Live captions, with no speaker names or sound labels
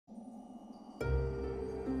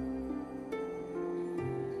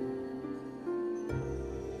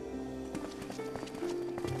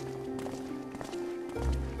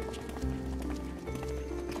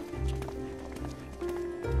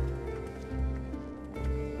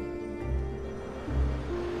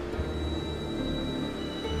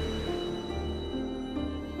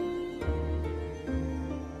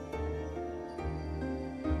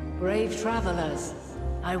brave travelers.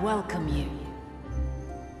 I welcome you.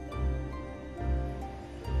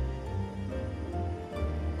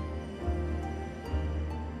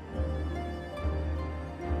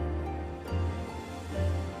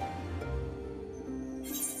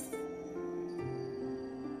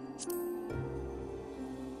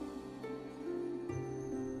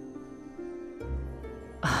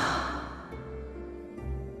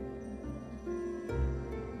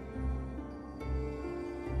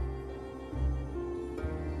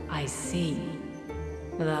 I see.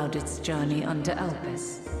 Thou didst journey unto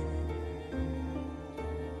Elpis.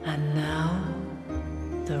 And now,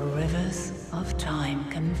 the rivers of time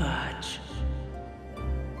converge.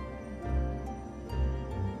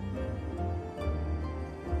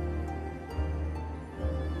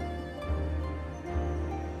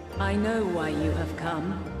 I know why you have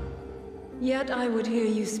come. Yet I would hear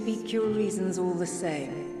you speak your reasons all the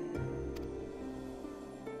same.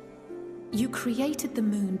 You created the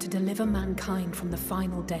moon to deliver mankind from the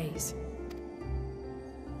final days.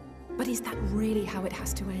 But is that really how it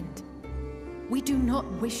has to end? We do not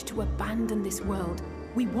wish to abandon this world.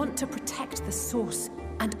 We want to protect the source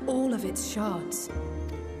and all of its shards.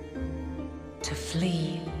 To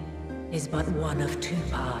flee is but one of two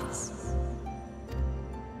paths.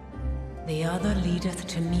 The other leadeth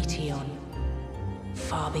to Meteion,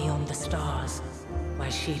 far beyond the stars,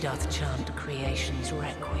 where she doth chant creation's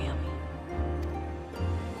requiem.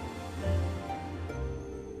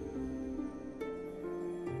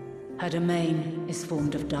 Her domain is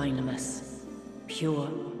formed of dynamis, pure,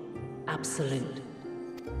 absolute.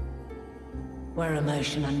 Where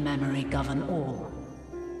emotion and memory govern all,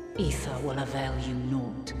 ether will avail you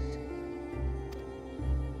naught.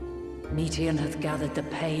 Meteion hath gathered the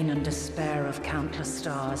pain and despair of countless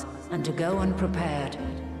stars, and to go unprepared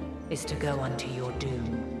is to go unto your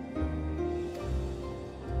doom.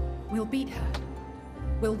 We'll beat her.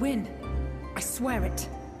 We'll win. I swear it.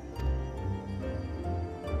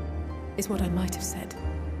 Is what I might have said,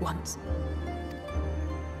 once.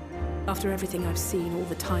 After everything I've seen, all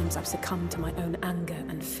the times I've succumbed to my own anger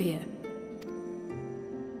and fear.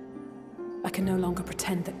 I can no longer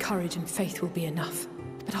pretend that courage and faith will be enough.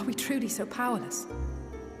 But are we truly so powerless?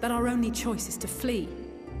 That our only choice is to flee?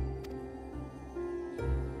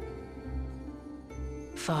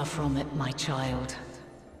 Far from it, my child.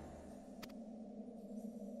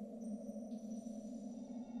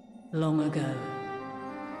 Long ago,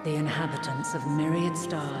 the inhabitants of myriad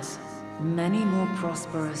stars, many more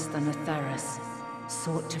prosperous than Atheris,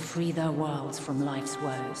 sought to free their worlds from life's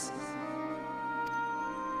woes.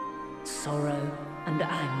 Sorrow and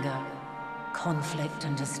anger, conflict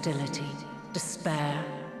and hostility, despair,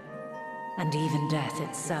 and even death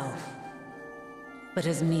itself. But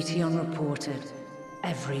as Meteion reported,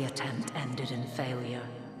 every attempt ended in failure.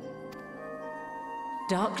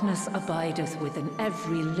 Darkness abideth within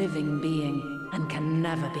every living being and can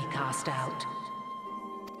never be cast out.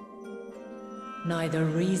 Neither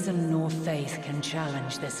reason nor faith can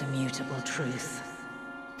challenge this immutable truth.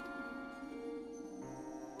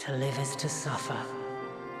 To live is to suffer.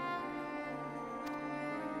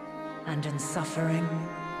 And in suffering,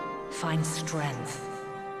 find strength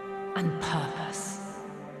and purpose.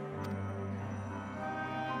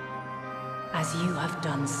 As you have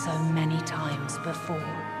done so many times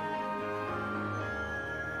before.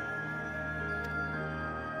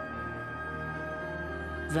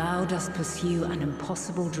 Thou dost pursue an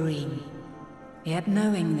impossible dream, yet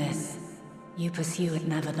knowing this, you pursue it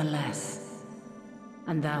nevertheless.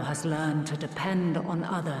 And thou hast learned to depend on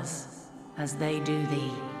others as they do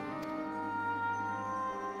thee.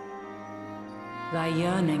 Thy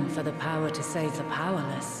yearning for the power to save the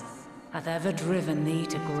powerless hath ever driven thee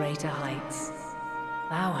to greater heights.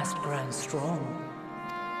 Thou hast grown strong.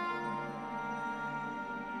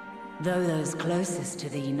 Though those closest to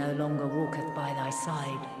thee no longer walketh by thy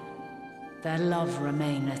side, their love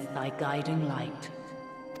remaineth thy guiding light.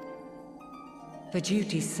 For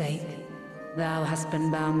duty's sake, thou hast been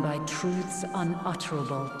bound by truths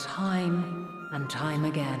unutterable time and time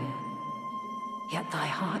again. Yet thy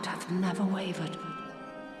heart hath never wavered,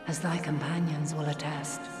 as thy companions will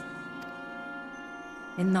attest.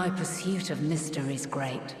 In thy pursuit of mysteries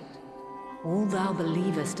great, all thou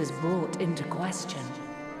believest is brought into question.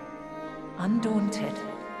 Undaunted,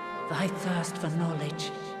 thy thirst for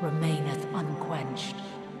knowledge remaineth unquenched.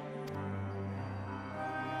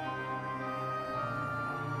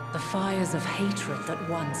 The fires of hatred that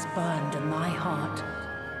once burned in thy heart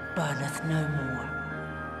burneth no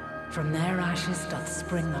more. From their ashes doth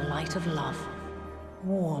spring the light of love,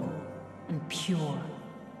 warm and pure.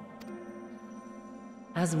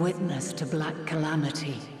 As witness to black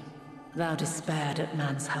calamity, thou despaired at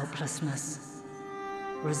man's helplessness.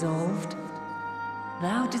 Resolved,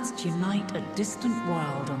 thou didst unite a distant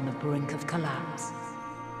world on the brink of collapse.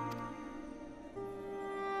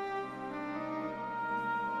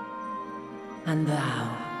 And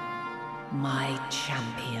thou, my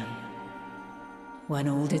champion, when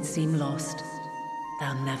all did seem lost,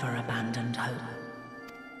 thou never abandoned hope.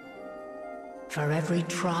 For every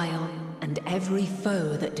trial and every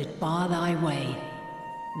foe that did bar thy way,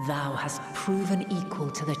 thou hast proven equal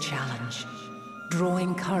to the challenge,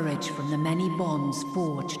 drawing courage from the many bonds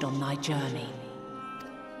forged on thy journey.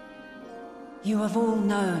 You have all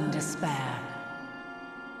known despair,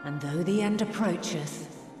 and though the end approacheth,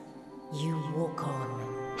 you walk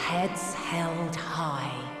on, heads held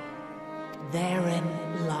high. Therein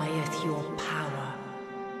lieth your power,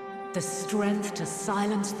 the strength to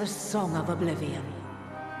silence the song of oblivion.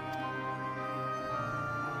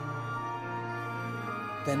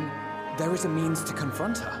 Then there is a means to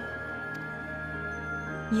confront her?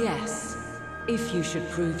 Yes, if you should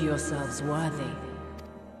prove yourselves worthy.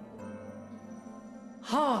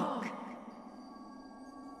 Hark!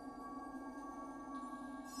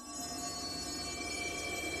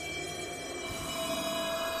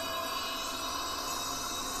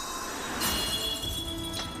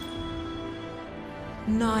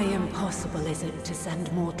 Nigh impossible is it to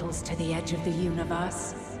send mortals to the edge of the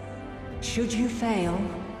universe. Should you fail,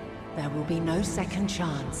 there will be no second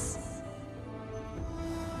chance.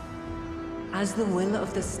 As the will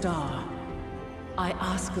of the star, I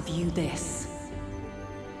ask of you this.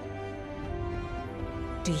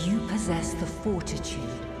 Do you possess the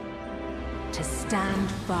fortitude to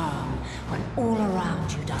stand firm when all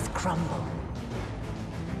around you doth crumble?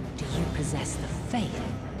 Do you possess the faith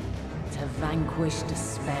to vanquish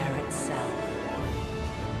despair itself?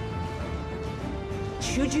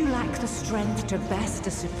 Should you lack the strength to best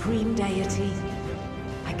a supreme deity,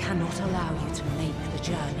 I cannot allow you to make the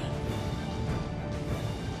journey.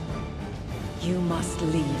 You must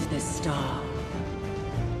leave this star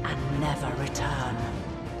and never return.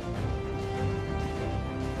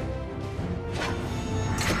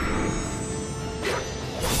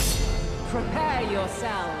 Prepare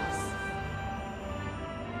yourselves.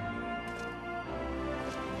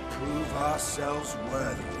 Prove ourselves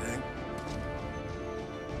worthy, then.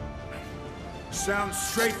 Sounds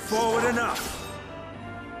straightforward enough.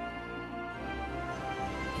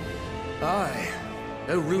 Aye.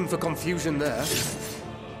 No room for confusion there.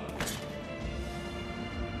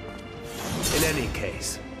 In any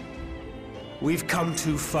case, we've come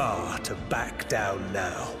too far to back down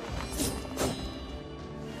now.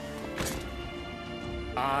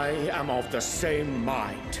 I am of the same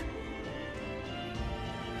mind.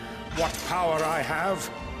 What power I have,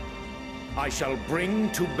 I shall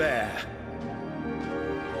bring to bear.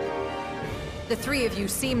 The three of you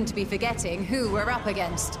seem to be forgetting who we're up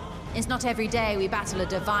against. It's not every day we battle a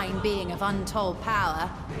divine being of untold power.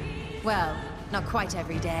 Well, not quite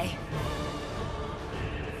every day.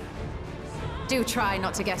 Do try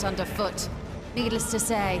not to get underfoot. Needless to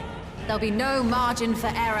say, there'll be no margin for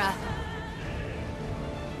error.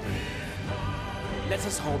 Let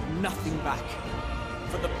us hold nothing back.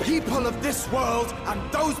 For the people of this world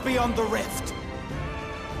and those beyond the rift.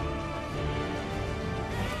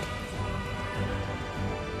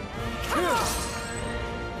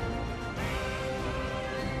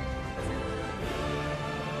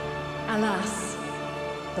 Alas,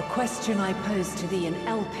 the question I posed to thee in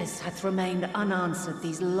Elpis hath remained unanswered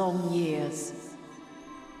these long years.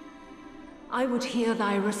 I would hear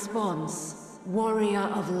thy response, warrior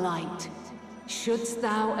of light, shouldst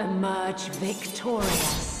thou emerge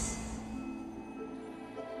victorious.